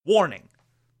Warning: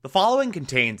 the following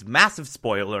contains massive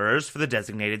spoilers for the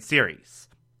designated series.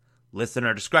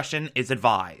 Listener discretion is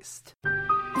advised.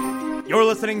 You're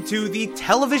listening to the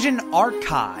Television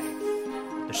Archive,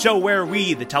 the show where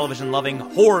we, the television-loving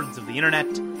hordes of the internet,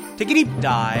 take a deep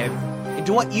dive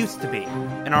into what used to be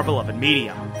in our beloved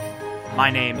medium. My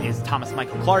name is Thomas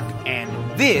Michael Clark, and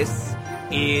this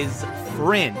is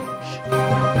Fringe.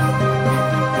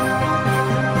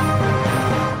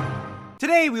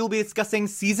 Today we will be discussing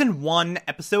Season 1,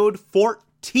 Episode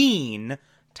 14,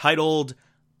 titled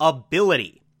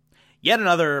Ability. Yet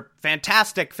another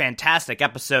fantastic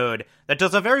episode that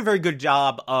does a very, very good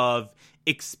job of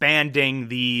expanding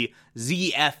the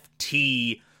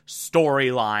ZFT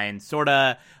storyline, sort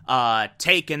of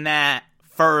taking that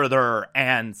further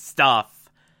and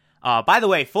stuff. By the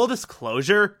way, full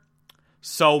disclosure,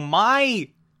 so my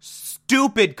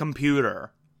stupid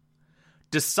computer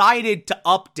decided to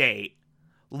update,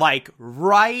 like,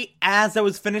 right as I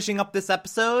was finishing up this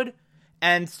episode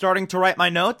and starting to write my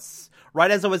notes. Right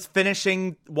as I was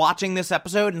finishing watching this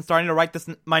episode and starting to write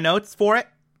my notes for it.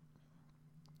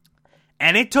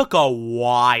 And it took a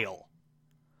while.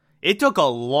 It took a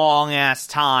long-ass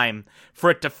time for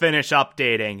it to finish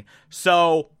updating.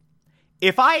 So,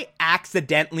 if I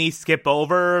accidentally skip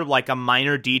over, like, a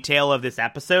minor detail of this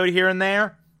episode here and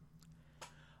there,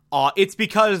 it's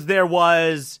because there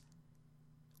was,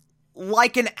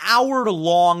 like, an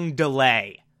hour-long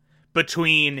delay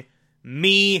between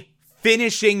me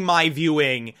finishing my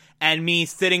viewing and me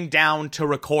sitting down to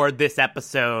record this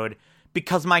episode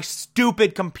because my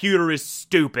stupid computer is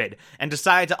stupid and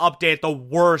decided to update at the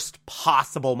worst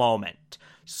possible moment.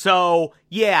 So,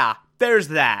 yeah, there's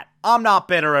that. I'm not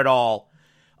bitter at all.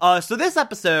 So this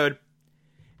episode,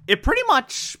 it pretty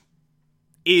much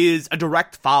is a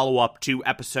direct follow-up to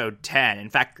episode 10. In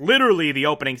fact, literally the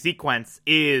opening sequence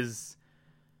is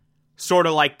sort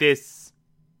of like this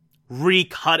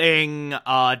recutting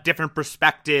different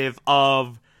perspective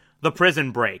of the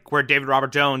prison break, where David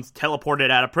Robert Jones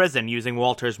teleported out of prison using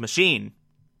Walter's machine.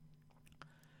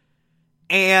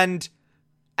 And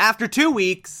after 2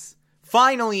 weeks,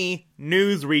 finally,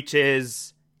 news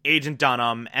reaches Agent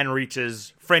Dunham and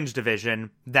reaches Fringe Division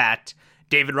that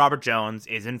David Robert Jones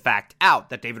is in fact out,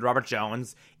 that David Robert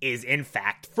Jones is in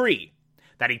fact free,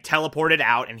 that he teleported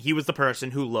out and he was the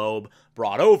person who Loeb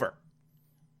brought over.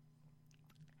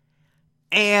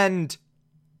 And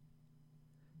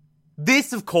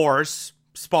this, of course,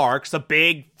 sparks a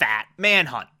big, fat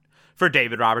manhunt for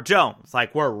David Robert Jones.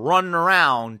 Like, we're running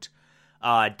around,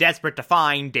 desperate to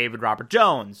find David Robert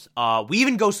Jones. We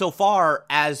even go so far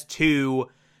as to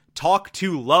talk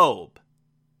to Loeb,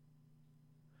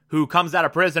 who comes out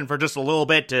of prison for just a little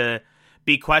bit to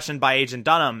be questioned by Agent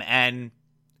Dunham, and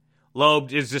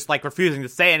Loeb is just, like, refusing to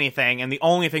say anything, and the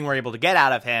only thing we're able to get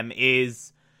out of him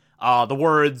is the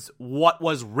words, "What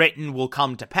was written will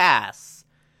come to pass,"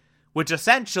 which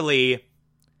essentially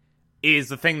is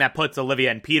the thing that puts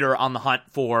Olivia and Peter on the hunt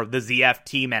for the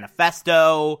ZFT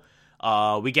manifesto.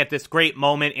 We get this great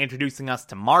moment introducing us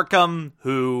to Markham,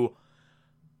 who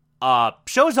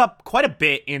shows up quite a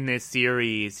bit in this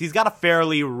series. He's got a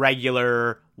fairly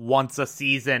regular,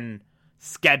 once-a-season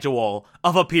schedule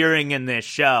of appearing in this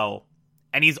show,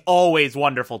 and he's always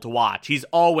wonderful to watch. He's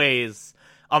always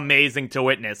amazing to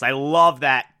witness. I love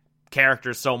that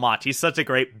character so much. He's such a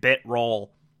great bit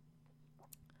role.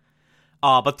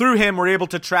 But through him, we're able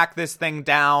to track this thing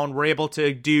down. We're able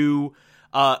to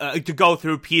to go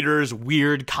through Peter's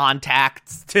weird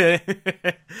contacts to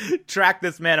track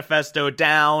this manifesto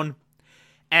down.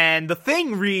 And the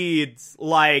thing reads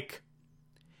like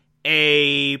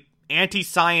a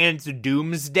anti-science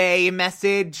doomsday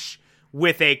message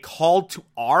with a call to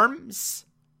arms.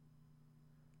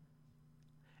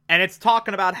 And it's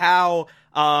talking about how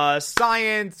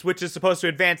science, which is supposed to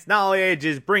advance knowledge,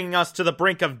 is bringing us to the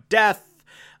brink of death.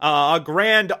 A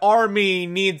grand army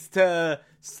needs to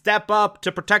step up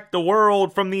to protect the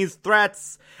world from these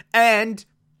threats. And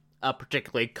a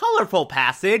particularly colorful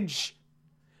passage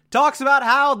talks about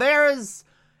how there's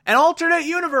an alternate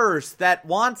universe that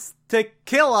wants to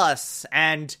kill us.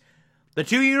 And the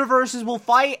two universes will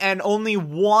fight, and only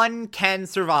one can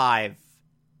survive.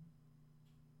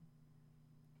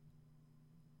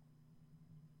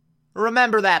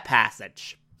 Remember that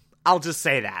passage. I'll just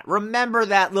say that. Remember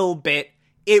that little bit.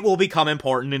 It will become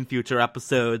important in future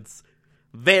episodes.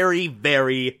 Very,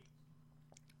 very,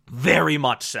 very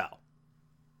much so.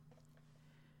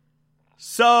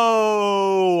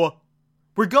 So,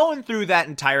 we're going through that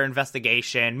entire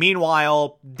investigation.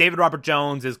 Meanwhile, David Robert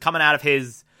Jones is coming out of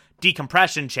his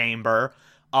decompression chamber,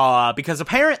 because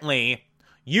apparently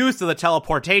use of the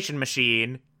teleportation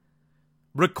machine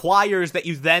requires that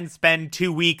you then spend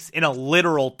 2 weeks in a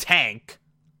literal tank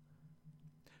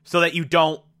so that you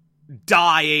don't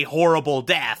die a horrible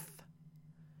death.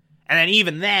 And then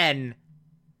even then,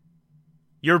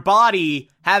 your body,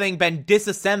 having been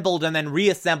disassembled and then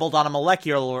reassembled on a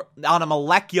molecular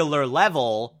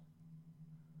level,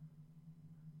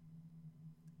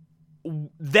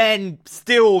 then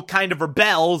still kind of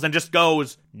rebels and just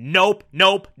goes, nope,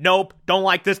 nope, nope, don't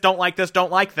like this, don't like this,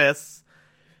 don't like this.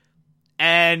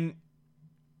 And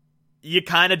you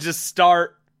kind of just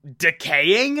start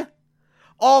decaying,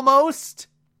 almost.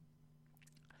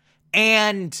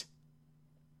 And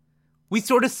we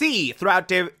sort of see throughout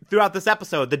this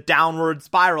episode the downward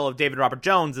spiral of David Robert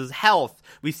Jones' health.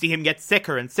 We see him get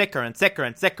sicker and sicker and sicker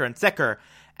and sicker and sicker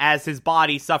as his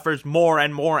body suffers more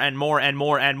and more and more and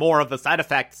more and more of the side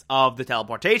effects of the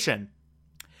teleportation.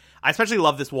 I especially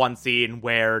love this one scene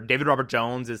where David Robert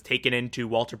Jones is taken into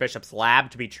Walter Bishop's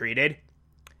lab to be treated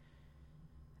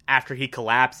after he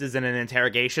collapses in an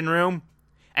interrogation room.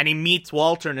 And he meets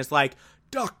Walter and is like,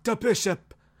 "Dr.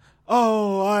 Bishop,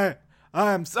 oh, I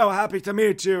am so happy to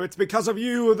meet you. It's because of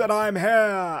you that I'm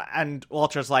here." And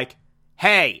Walter's like,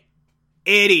 "Hey,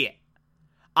 idiot.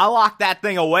 I locked that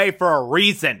thing away for a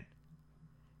reason.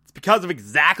 It's because of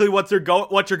exactly what you're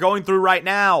going through right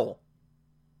now.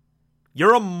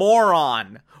 You're a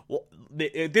moron.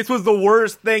 This was the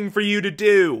worst thing for you to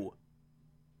do."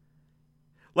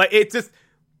 Like, it's just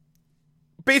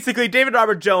basically David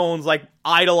Robert Jones, like,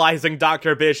 idolizing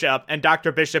Dr. Bishop, and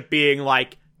Dr. Bishop being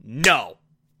like, "No.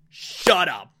 Shut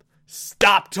up.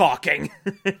 Stop talking."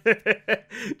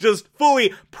 Just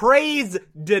fully praise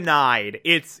denied.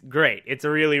 It's great. It's a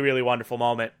really, really wonderful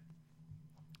moment.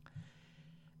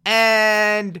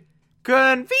 And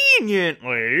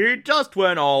conveniently, just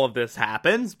when all of this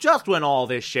happens, just when all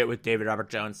this shit with David Robert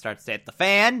Jones starts to hit the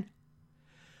fan,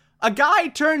 a guy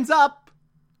turns up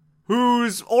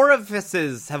whose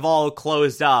orifices have all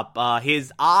closed up.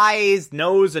 His eyes,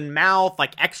 nose, and mouth,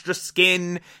 like extra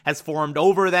skin, has formed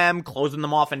over them, closing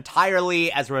them off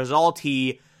entirely. As a result,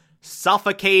 he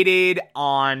suffocated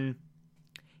on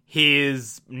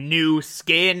his new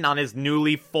skin, on his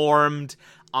newly formed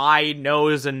eye,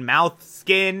 nose, and mouth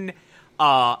skin.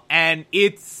 And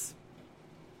it's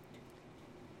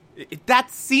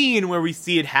that scene where we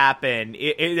see it happen.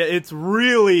 It's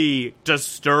really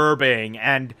disturbing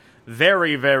and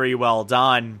very, very well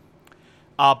done.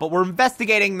 But we're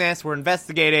investigating this. We're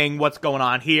investigating what's going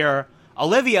on here.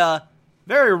 Olivia,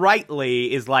 very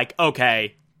rightly, is like,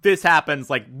 okay, this happens,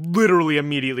 like, literally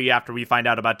immediately after we find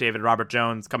out about David Robert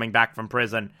Jones coming back from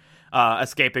prison,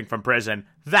 escaping from prison.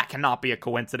 That cannot be a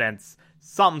coincidence.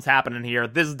 Something's happening here.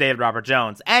 This is David Robert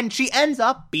Jones. And she ends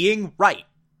up being right.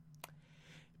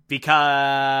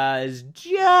 Because just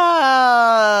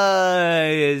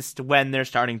when they're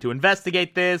starting to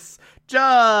investigate this,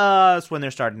 just when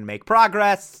they're starting to make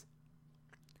progress,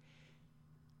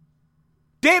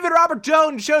 David Robert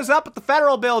Jones shows up at the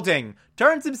federal building,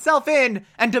 turns himself in,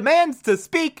 and demands to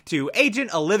speak to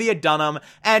Agent Olivia Dunham,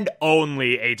 and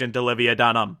only Agent Olivia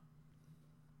Dunham.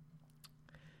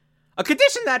 A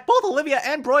condition that both Olivia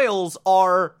and Broyles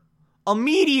are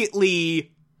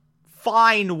immediately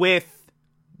fine with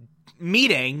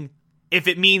meeting if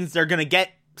it means they're gonna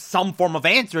get some form of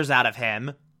answers out of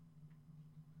him.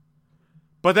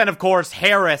 But then, of course,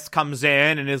 Harris comes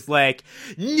in and is like,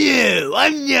 "No,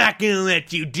 I'm not gonna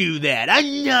let you do that.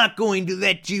 I'm not going to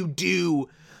let you do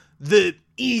the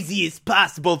easiest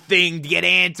possible thing to get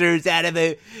answers out of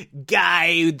a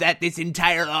guy that this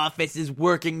entire office is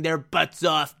working their butts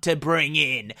off to bring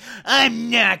in. I'm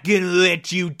not gonna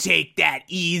let you take that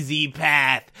easy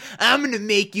path. I'm gonna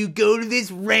make you go to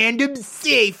this random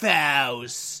safe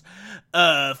house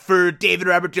for David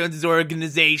Robert Jones'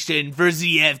 organization, for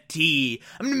ZFT.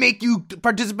 I'm gonna make you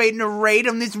participate in a raid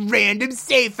on this random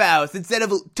safe house instead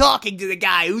of talking to the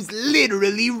guy who's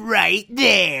literally right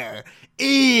there."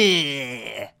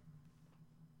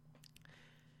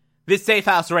 This safe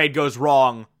house raid goes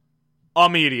wrong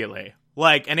immediately.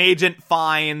 Like, an agent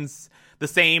finds the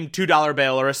same $2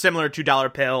 bill or a similar $2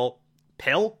 pill?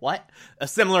 What? A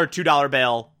similar $2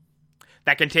 bill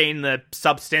that contained the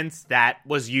substance that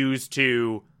was used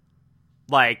to,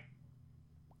 like,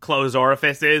 close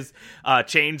orifices,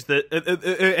 change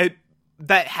the,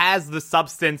 that has the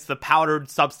substance, the powdered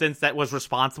substance that was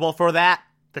responsible for that,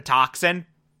 the toxin.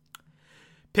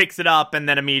 Picks it up, and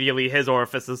then immediately his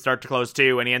orifices start to close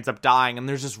too, and he ends up dying. And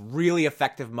there's this really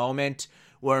effective moment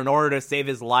where, in order to save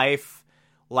his life,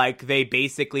 like, they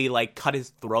basically, like, cut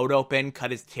his throat open,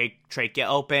 cut his trachea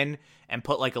open, and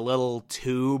put, like, a little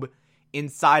tube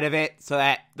inside of it so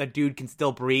that the dude can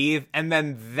still breathe, and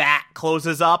then that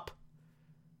closes up.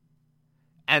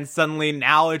 and suddenly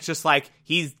now it's just like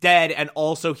he's dead, and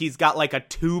also he's got like a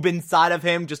tube inside of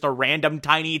him, just a random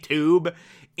tiny tube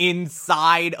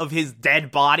inside of his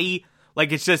dead body.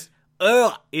 Like, it's just,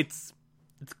 it's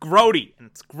grody, and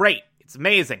it's great. It's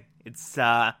amazing. It's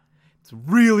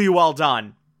really well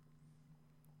done.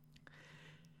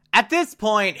 At this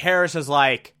point, Harris is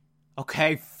like,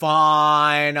 okay,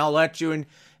 fine, I'll let you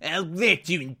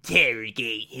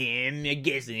interrogate him. I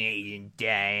guess he didn't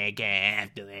die. I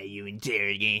have to let you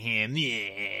interrogate him.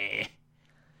 Yeah.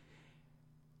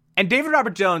 And David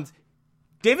Robert Jones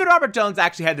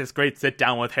actually had this great sit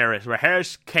down with Harris, where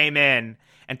Harris came in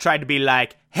and tried to be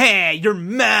like, hey, you're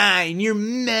my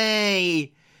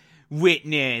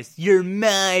witness. You're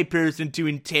my person to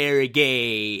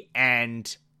interrogate.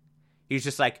 And he's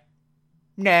just like,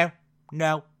 no.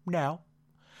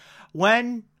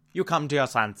 When you come to your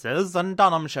senses and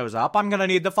Dunham shows up, I'm gonna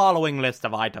need the following list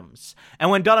of items. And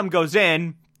when Dunham goes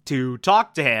in to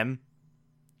talk to him,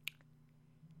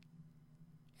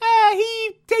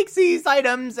 he takes these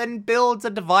items and builds a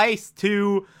device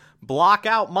to block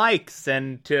out mics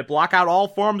and to block out all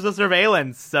forms of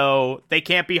surveillance so they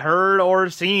can't be heard or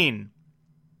seen.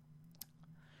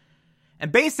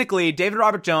 And basically, David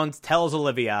Robert Jones tells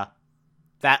Olivia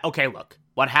that, okay, look,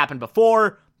 what happened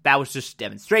before, that was just a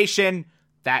demonstration,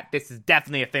 that this is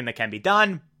definitely a thing that can be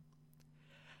done.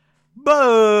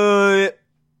 But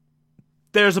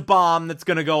there's a bomb that's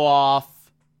gonna go off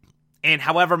in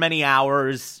however many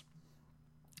hours.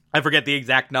 I forget the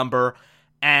exact number.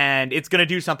 And it's gonna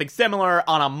do something similar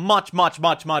on a much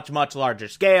larger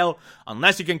scale,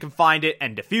 unless you can find it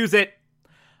and defuse it.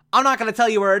 I'm not gonna tell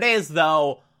you where it is,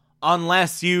 though,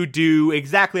 unless you do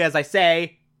exactly as I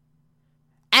say,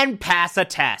 and pass a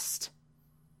test.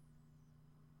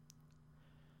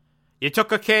 You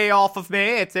took a key off of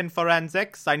me, it's in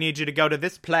forensics, I need you to go to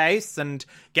this place and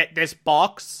get this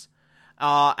box,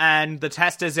 and the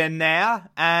test is in there,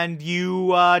 and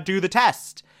you do the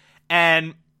test.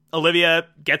 And Olivia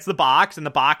gets the box, and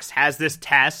the box has this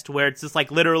test where it's just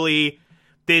like literally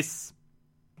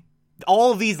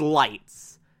all of these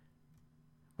lights,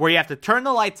 where you have to turn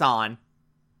the lights on,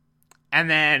 and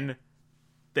then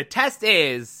the test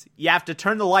is you have to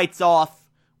turn the lights off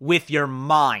with your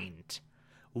mind,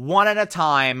 one at a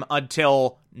time,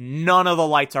 until none of the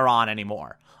lights are on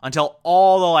anymore, until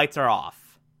all the lights are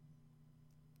off.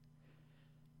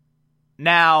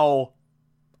 Now,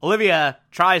 Olivia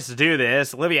tries to do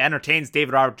this. Olivia entertains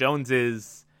David Robert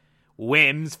Jones's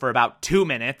whims for about 2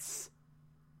 minutes,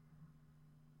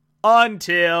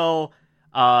 until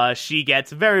she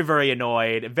gets very, very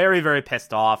annoyed, very, very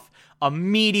pissed off,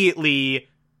 immediately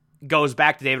goes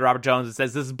back to David Robert Jones and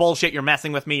says, this is bullshit, you're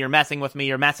messing with me,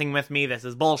 this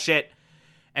is bullshit.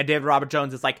 And David Robert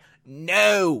Jones is like,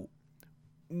 no,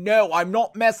 I'm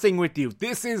not messing with you,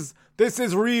 this is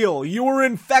real, you were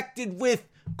infected with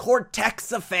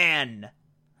Cortexiphan.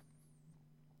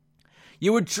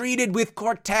 You were treated with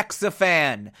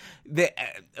Cortexiphan.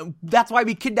 That's why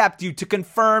we kidnapped you, to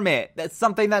confirm it. That's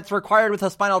something that's required with a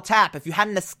spinal tap. If you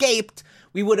hadn't escaped,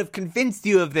 we would have convinced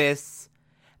you of this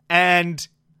and,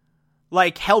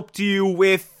 like, helped you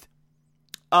with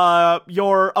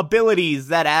your abilities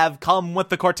that have come with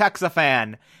the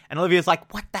Cortexiphan. And Olivia's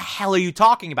like, what the hell are you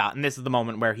talking about? And this is the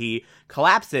moment where he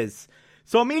collapses.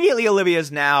 So immediately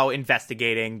Olivia's now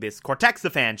investigating this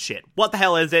Cortexiphan shit. What the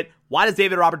hell is it? Why does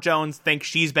David Robert Jones think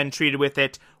she's been treated with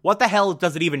it? What the hell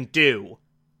does it even do?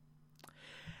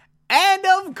 And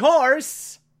of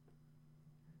course,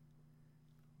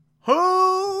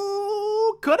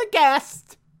 who could have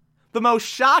guessed the most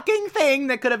shocking thing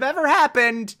that could have ever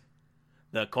happened?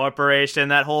 The corporation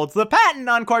that holds the patent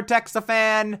on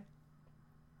Cortexiphan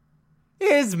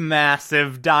is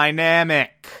Massive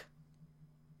Dynamic.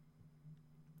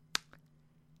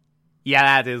 Yeah,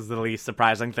 that is the least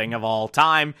surprising thing of all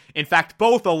time. In fact,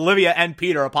 both Olivia and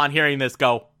Peter, upon hearing this,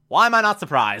 go, why am I not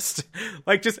surprised?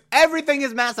 Like, just everything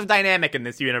is Massive Dynamic in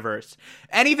this universe.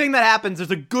 Anything that happens, there's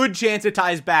a good chance it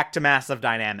ties back to Massive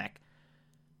Dynamic.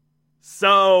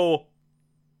 So,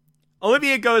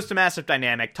 Olivia goes to Massive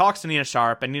Dynamic, talks to Nina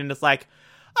Sharp, and Nina's like,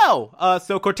 so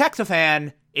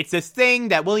Cortexiphan, it's this thing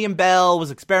that William Bell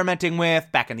was experimenting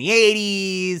with back in the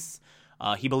 80s.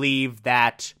 He believed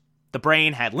that the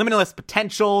brain had limitless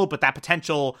potential, but that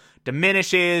potential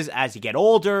diminishes as you get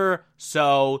older.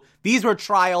 So these were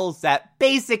trials that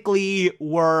basically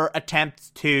were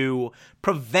attempts to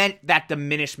prevent that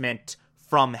diminishment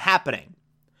from happening.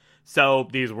 So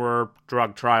these were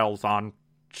drug trials on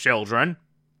children.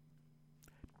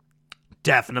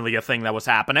 Definitely a thing that was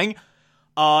happening.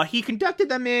 He conducted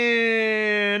them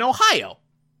in Ohio.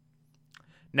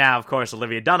 Now, of course,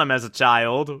 Olivia Dunham as a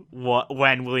child,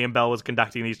 when William Bell was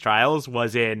conducting these trials,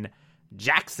 was in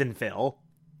Jacksonville,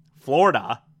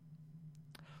 Florida.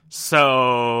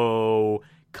 So,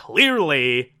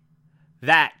 clearly,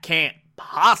 that can't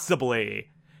possibly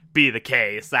be the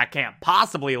case. That can't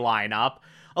possibly line up.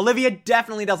 Olivia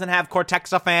definitely doesn't have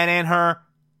Cortexiphan in her.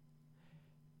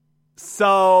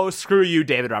 So, screw you,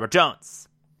 David Robert Jones.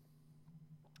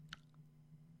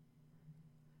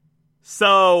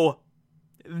 So,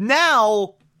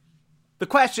 now, the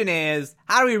question is,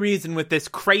 how do we reason with this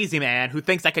crazy man who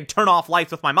thinks I can turn off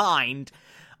lights with my mind,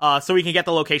 so we can get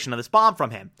the location of this bomb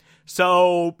from him?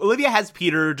 So, Olivia has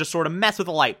Peter just sort of mess with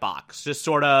the light box, just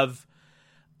sort of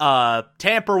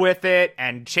tamper with it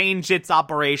and change its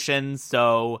operations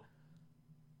so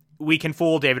we can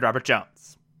fool David Robert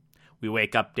Jones. We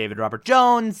wake up David Robert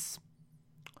Jones.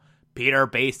 Peter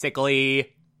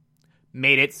basically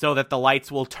made it so that the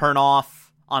lights will turn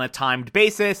off on a timed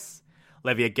basis.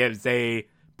 Olivia gives a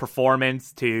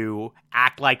performance to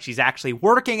act like she's actually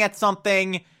working at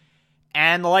something,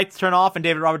 and the lights turn off, and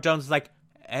David Robert Jones is like,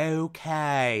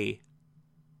 okay.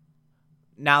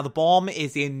 Now the bomb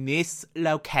is in this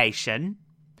location.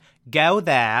 Go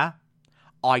there.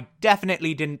 I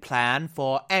definitely didn't plan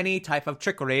for any type of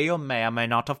trickery you may or may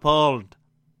not have pulled.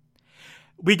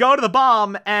 We go to the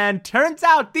bomb, and turns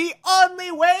out the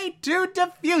only way to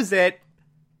defuse it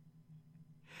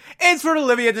is for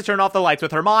Olivia to turn off the lights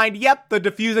with her mind. Yep, the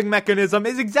diffusing mechanism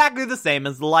is exactly the same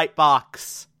as the light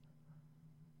box.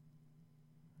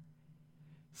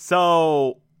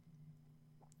 So,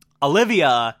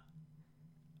 Olivia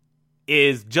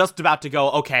is just about to go,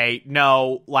 okay,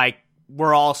 no, like,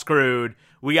 we're all screwed.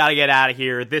 We gotta get out of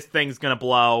here. This thing's gonna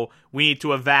blow. We need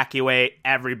to evacuate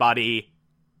everybody.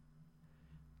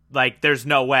 Like, there's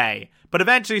no way. But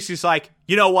eventually she's like,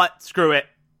 you know what? Screw it.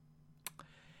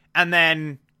 And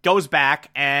then goes back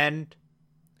and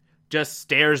just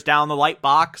stares down the light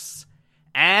box.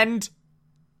 And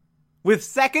with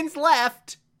seconds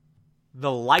left,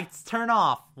 the lights turn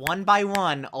off one by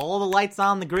one. All the lights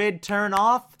on the grid turn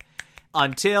off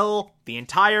until the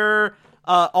entire,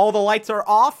 all the lights are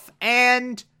off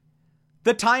and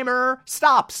the timer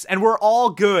stops and we're all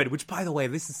good. Which, by the way,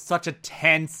 this is such a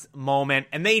tense moment,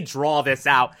 and they draw this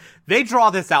out. They draw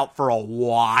this out for a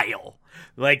while.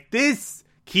 Like, this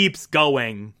keeps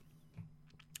going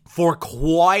for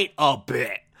quite a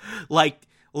bit. Like,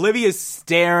 Olivia's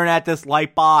staring at this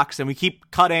light box, and we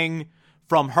keep cutting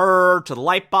from her to the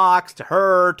light box, to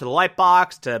her, to the light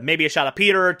box, to maybe a shot of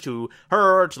Peter, to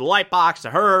her, to the light box, to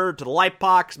her, to the light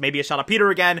box, maybe a shot of Peter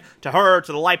again, to her,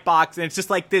 to the light box, and it's just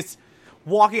like this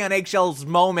walking on eggshells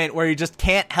moment where you just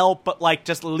can't help but, like,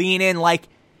 just lean in, like,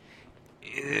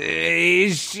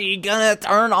 is she gonna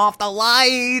turn off the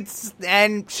lights?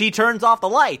 And she turns off the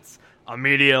lights.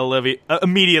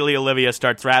 Immediately Olivia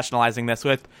starts rationalizing this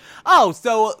with, oh,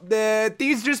 so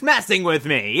these just messing with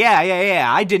me.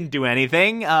 Yeah, I didn't do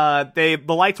anything. The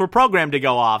lights were programmed to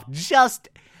go off just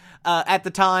at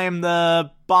the time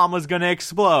the bomb was gonna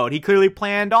explode. He clearly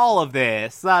planned all of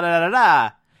this.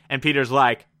 And Peter's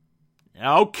like,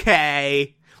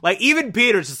 okay. Like, even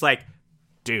Peter's just like,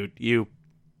 dude, you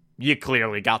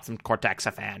clearly got some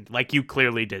Cortexiphan. Like, you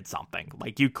clearly did something.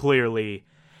 Like, you clearly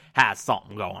has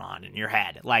something going on in your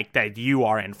head. Like, that you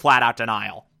are in flat-out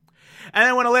denial. And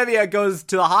then when Olivia goes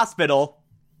to the hospital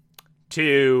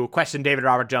to question David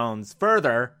Robert Jones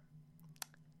further,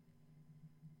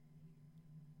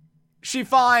 she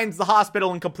finds the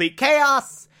hospital in complete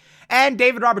chaos, and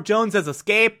David Robert Jones has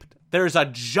escaped. There's a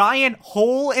giant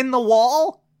hole in the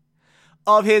wall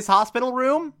of his hospital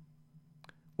room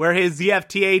where his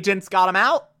ZFT agents got him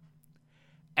out.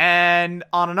 And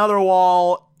on another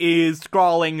wall is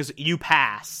scrawlings, "You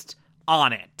passed,"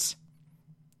 on it.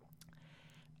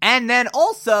 And then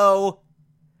also,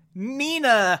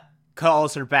 Nina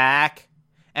calls her back,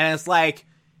 and it's like,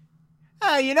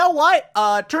 you know what?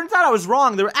 Turns out I was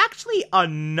wrong. There was actually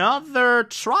another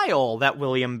trial that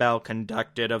William Bell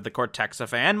conducted of the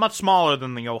Cortexiphan, much smaller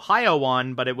than the Ohio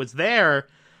one, but it was there.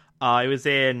 It was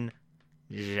in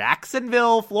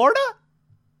Jacksonville, Florida?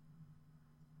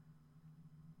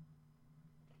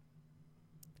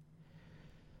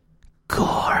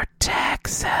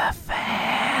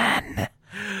 Cortexiphan.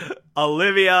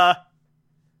 Olivia,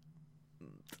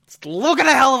 it's looking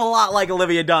a hell of a lot like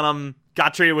Olivia Dunham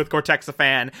got treated with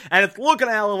Cortexiphan, and it's looking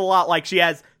a hell of a lot like she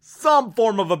has some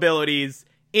form of abilities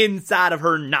inside of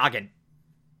her noggin.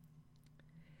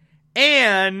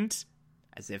 And,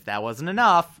 as if that wasn't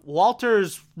enough,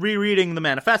 Walter's rereading the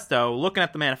manifesto, looking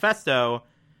at the manifesto,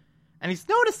 and he's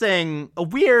noticing a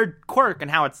weird quirk in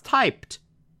how it's typed.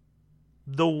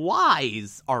 The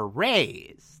Y's are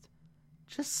raised,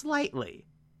 just slightly.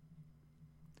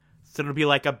 So it'll be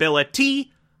like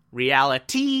ability,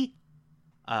 reality,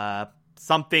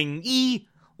 something E,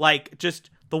 like just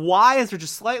the Y's are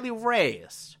just slightly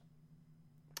raised.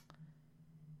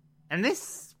 And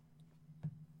this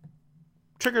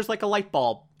triggers like a light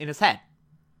bulb in his head.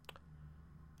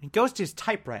 He goes to his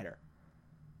typewriter,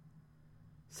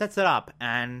 sets it up,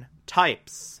 and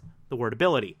types the word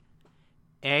ability.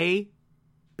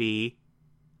 A-B-I-L-I-T.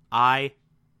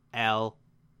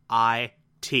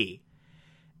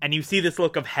 And you see this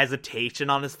look of hesitation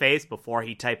on his face before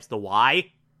he types the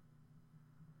Y.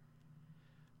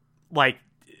 Like,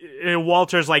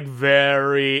 Walter's like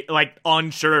very, like,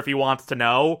 unsure if he wants to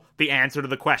know the answer to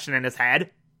the question in his head.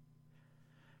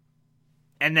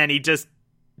 And then he just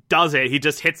does it. He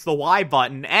just hits the Y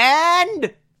button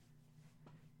and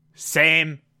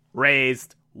same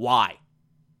raised Y.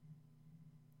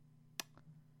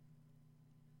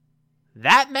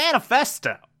 That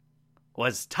manifesto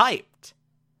was typed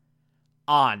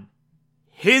on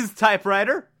his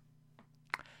typewriter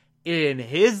in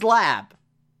his lab.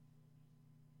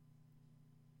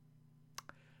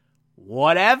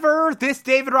 Whatever this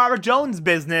David Robert Jones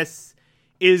business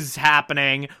is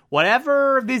happening,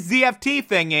 whatever this ZFT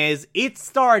thing is, it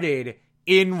started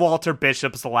in Walter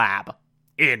Bishop's lab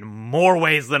in more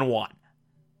ways than one.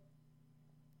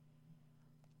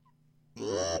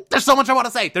 There's so much I want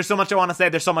to say. There's so much I want to say.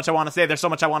 There's so much I want to say. There's so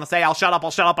much I want to say. I'll shut up.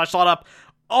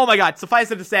 Oh my god. Suffice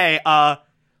it to say,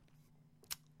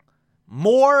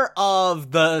 more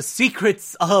of the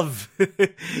secrets of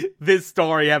this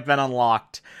story have been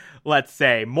unlocked. Let's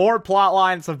say more plot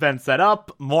lines have been set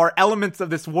up. More elements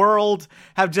of this world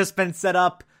have just been set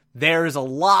up. There's a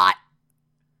lot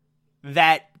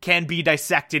that can be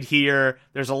dissected here.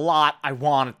 There's a lot I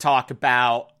want to talk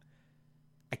about.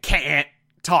 I can't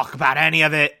talk about any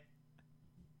of it.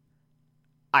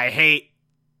 I hate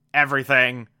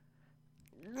everything.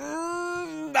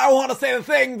 I want to say the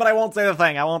thing, but I won't say the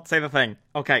thing.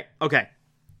 Okay.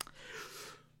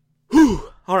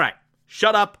 Whew. Alright.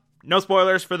 Shut up. No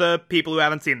spoilers for the people who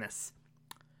haven't seen this.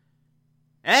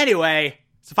 Anyway,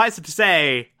 suffice it to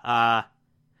say,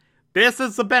 this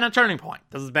has been a turning point.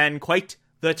 This has been quite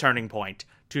the turning point,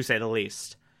 to say the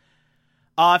least.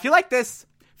 If you like this,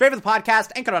 favorite the podcast,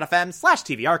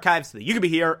 anchor.fm/TV archives, so that you can be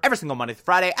here every single Monday through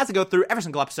Friday as I go through every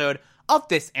single episode of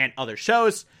this and other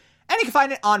shows. And you can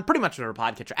find it on pretty much whatever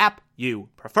podcatcher app you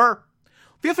prefer.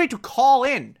 Feel free to call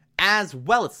in, as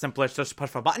well as simpler, just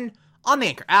push a button on the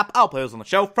Anchor app. I'll play those on the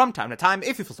show from time to time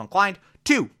if you feel so inclined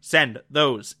to send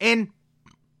those in.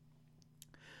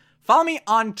 Follow me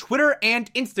on Twitter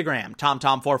and Instagram,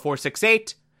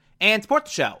 TomTom4468, and support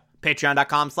the show,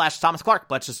 patreon.com/Thomas Clark,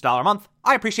 pledge just $1 a month.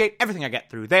 I appreciate everything I get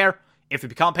through there. If you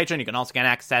become a patron, you can also get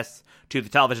access to the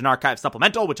Television Archive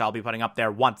Supplemental, which I'll be putting up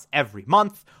there once every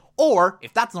month. Or,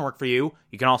 if that doesn't work for you,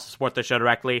 you can also support the show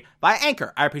directly via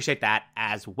Anchor. I appreciate that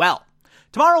as well.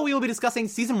 Tomorrow we will be discussing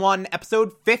Season 1,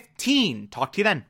 Episode 15. Talk to you then.